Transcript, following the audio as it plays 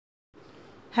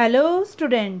Hello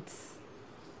students.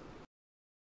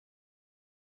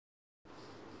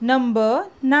 Number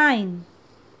 9.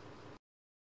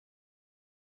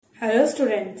 Hello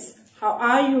students, how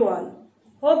are you all?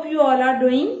 Hope you all are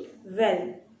doing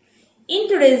well. In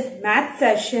today's math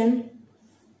session,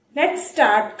 let's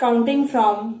start counting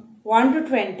from 1 to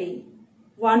 20.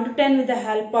 1 to 10 with the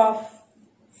help of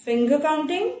finger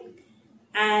counting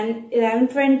and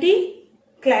 11-20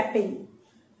 clapping.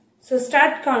 So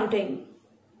start counting.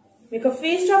 Make a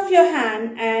fist of your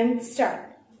hand and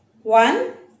start.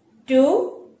 1,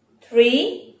 2,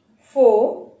 3,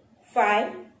 4,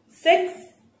 5, 6,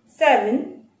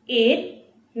 7, 8,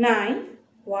 9,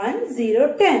 1,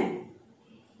 0, 10.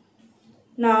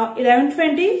 Now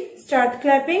 11-20, start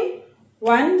clapping.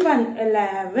 1, 1,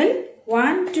 11,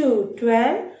 1, 2,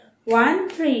 12, 1,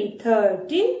 3,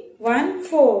 13, 1,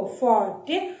 4,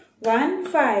 14, 1,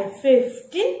 5,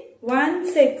 15,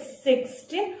 1, 6,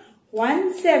 16,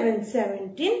 1, 7,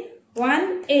 17,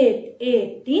 1, 8,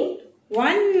 18,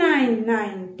 1, 9,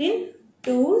 19,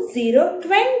 2, 0,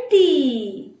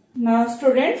 20. Now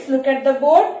students, look at the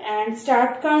board and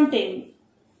start counting.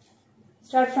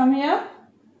 Start from here.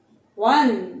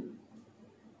 1,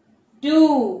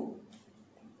 2,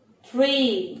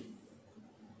 3,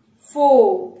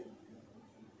 4,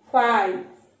 5,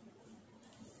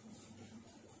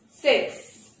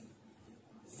 6,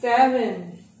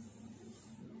 7,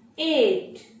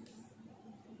 8,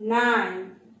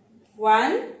 9,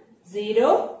 1,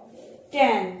 0,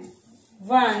 10.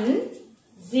 1,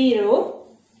 0,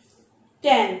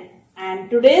 10. And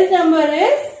today's number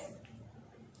is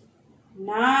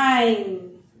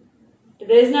 9.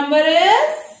 Today's number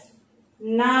is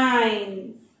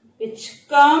 9, which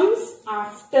comes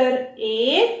after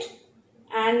 8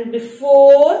 and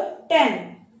before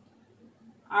 10.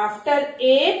 After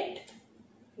 8,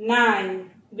 9.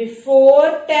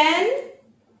 Before 10,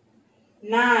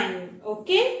 9.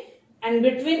 Okay? And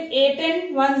between 8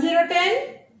 and 1, 0,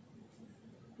 10,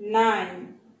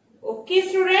 9. Okay,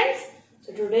 students?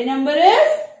 So today's number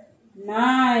is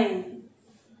 9.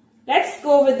 Let's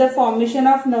go with the formation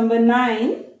of number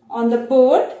 9 on the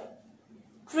board.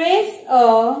 Trace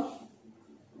a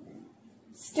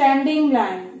standing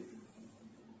line.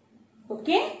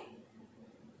 Okay?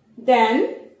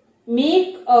 Then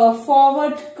make a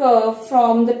forward curve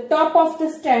from the top of the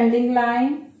standing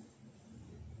line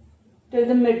till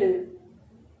the middle.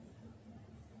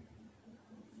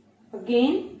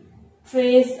 Again,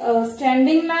 trace a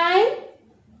standing line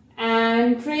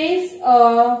and trace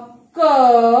a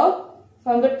curve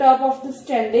from the top of the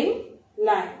standing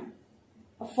line.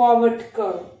 A forward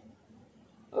curve.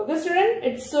 Okay student,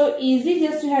 it's so easy.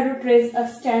 Just you have to trace a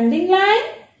standing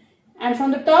line. And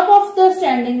from the top of the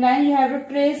standing line, you have to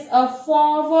trace a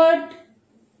forward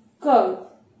curve.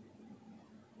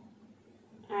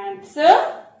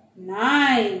 Answer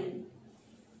 9.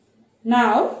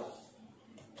 Now,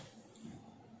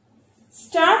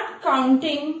 start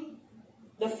counting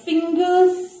the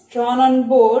fingers drawn on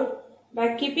board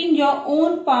by keeping your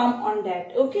own palm on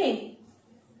that. Okay.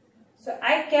 So,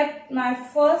 I kept my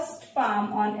first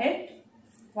palm on it.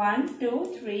 1,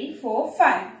 2, 3, 4,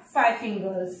 5. 5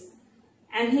 fingers.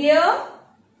 And here,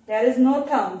 there is no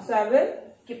thumb. So, I will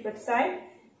keep it side.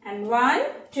 And 1,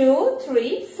 2,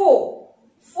 3, 4.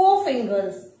 4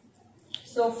 fingers.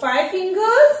 So, 5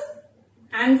 fingers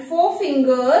and 4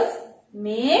 fingers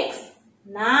makes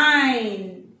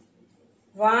 9.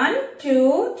 1,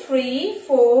 2, 3,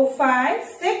 4, 5,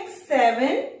 6,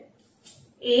 7,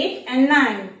 8 and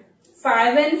 9.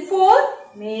 5 and 4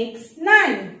 makes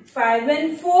 9. 5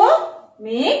 and 4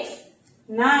 makes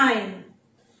 9.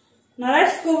 Now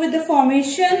let's go with the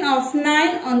formation of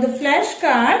 9 on the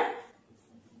flashcard.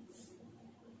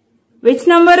 Which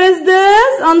number is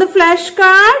this on the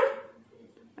flashcard?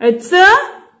 It's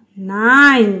a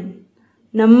 9.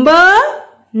 Number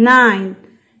 9.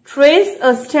 Trace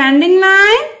a standing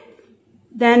line,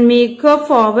 then make a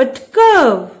forward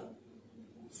curve.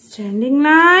 Standing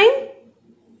line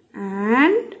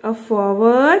and a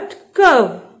forward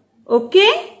curve.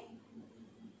 Okay?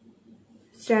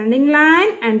 Standing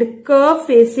line and a curve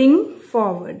facing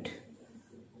forward.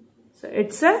 So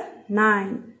it's a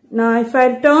 9. Now if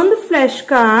I turn the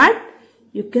flashcard,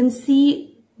 you can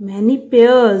see many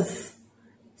pairs.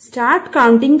 Start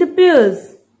counting the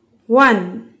pairs.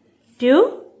 1,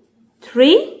 2,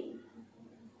 3,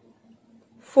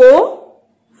 4,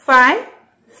 5,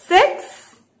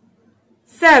 6,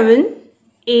 7,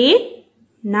 8,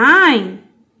 9.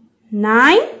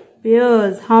 9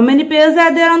 pairs. How many pairs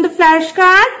are there on the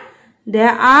flashcard?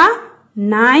 There are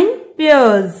 9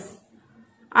 pairs.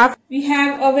 After we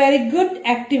have a very good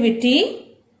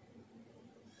activity.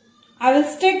 I will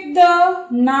stick the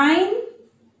 9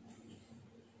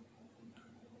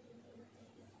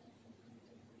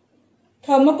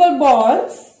 thermocol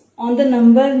balls on the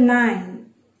number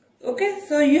 9. Okay,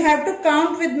 so you have to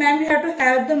count with ma'am. You have to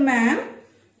help the ma'am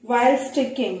while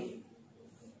sticking.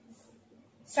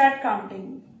 Start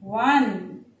counting.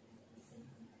 1,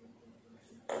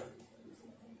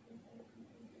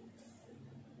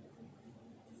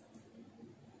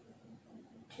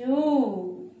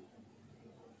 2,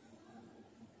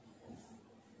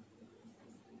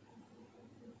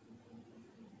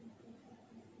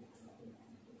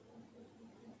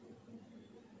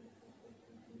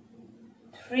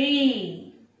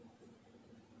 3,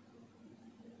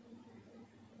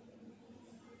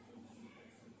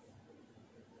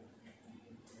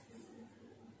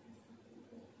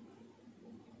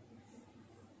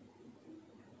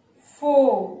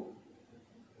 4,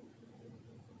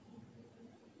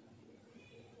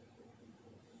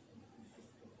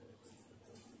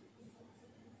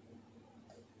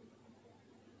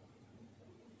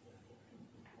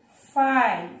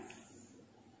 5,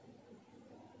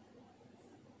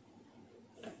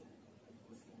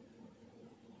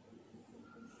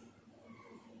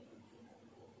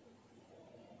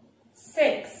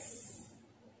 6,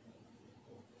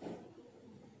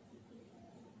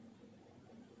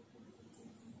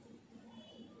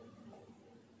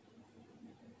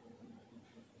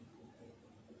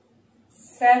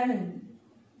 7,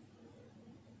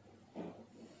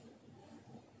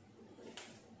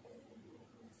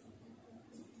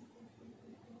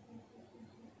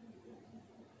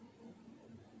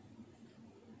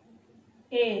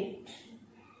 8,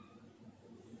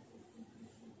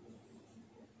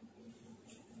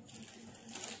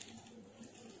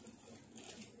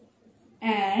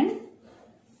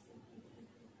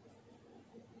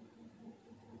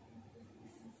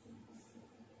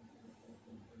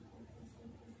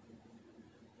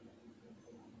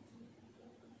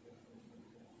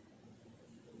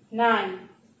 9.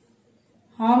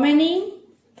 How many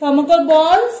thermocol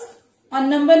balls on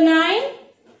number 9?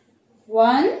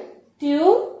 1,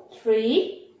 2,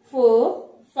 3, 4,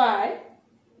 5.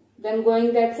 Then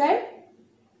going that side.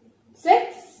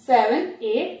 6, 7,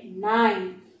 8,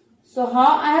 9. So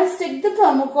how I have stick the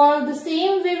thermocol? The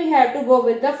same way we have to go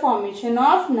with the formation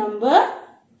of number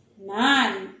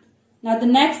 9. Now the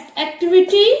next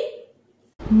activity.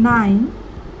 9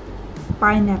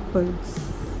 pineapples.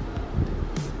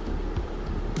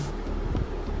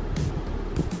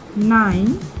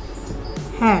 9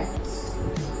 hats.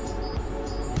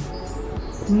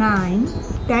 9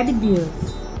 teddy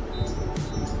bears.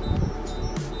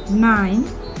 9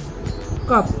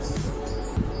 cups.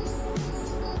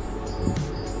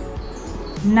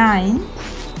 9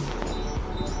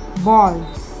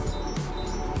 balls.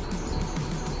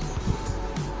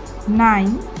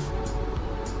 9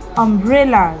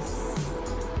 umbrellas.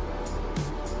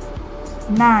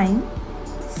 9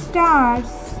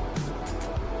 stars.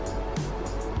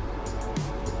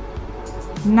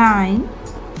 9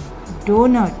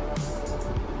 donuts.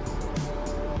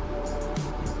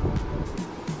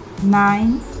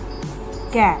 9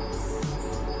 cats.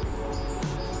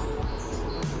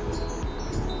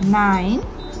 9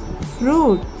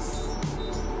 fruits.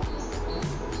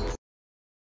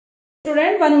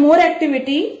 Student, one more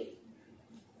activity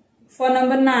for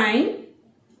number 9.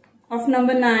 Of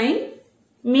number 9,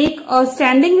 make a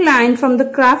standing line from the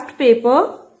craft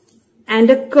paper and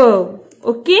a curve.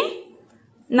 Okay.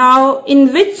 Now,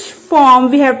 in which form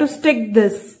we have to stick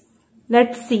this?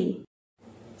 Let's see.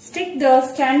 Stick the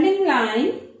standing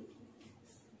line.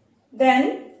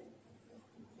 Then,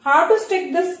 how to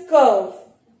stick this curve?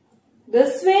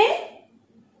 This way?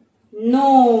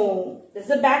 No. This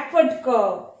is a backward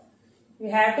curve. We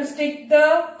have to stick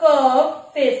the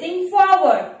curve facing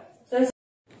forward.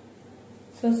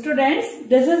 So students,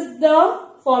 this is the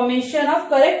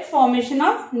correct formation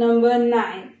of number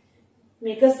 9.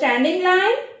 Make a standing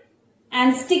line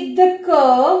and stick the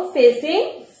curve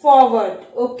facing forward.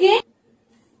 Okay.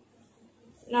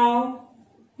 Now,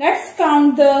 let's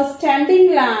count the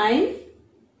standing line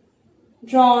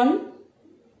drawn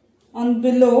on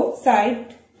below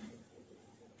side.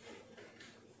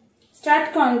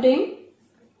 Start counting.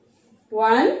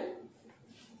 1,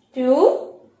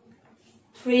 2,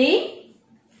 3,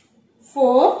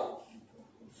 4,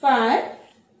 5,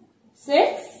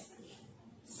 6,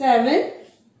 7,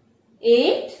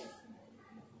 8,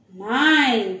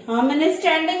 9. How many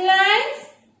standing lines?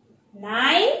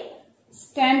 9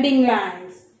 standing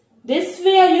lines. This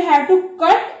way you have to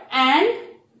cut and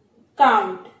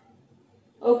count.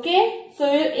 Okay. So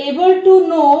you are able to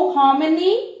know how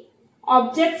many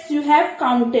objects you have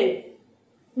counted.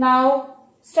 Now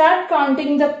start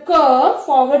counting the curve,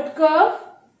 forward curve.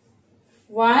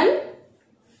 1,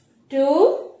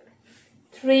 2,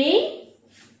 3,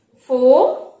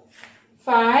 4,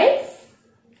 5,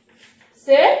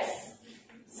 6,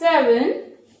 7,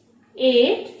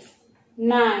 8,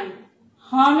 9.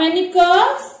 How many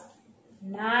curves?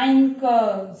 9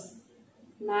 curves.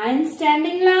 9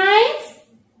 standing lines,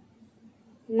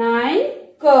 9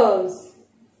 curves.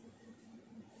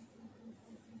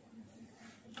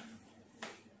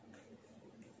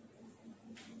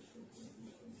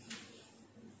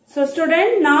 So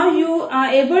student, now you are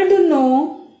able to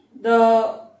know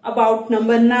about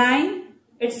number 9,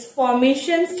 its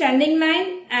formation, standing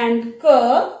line and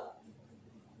curve,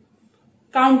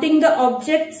 counting the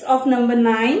objects of number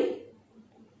 9.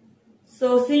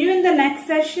 So see you in the next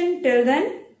session. Till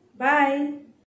then, bye.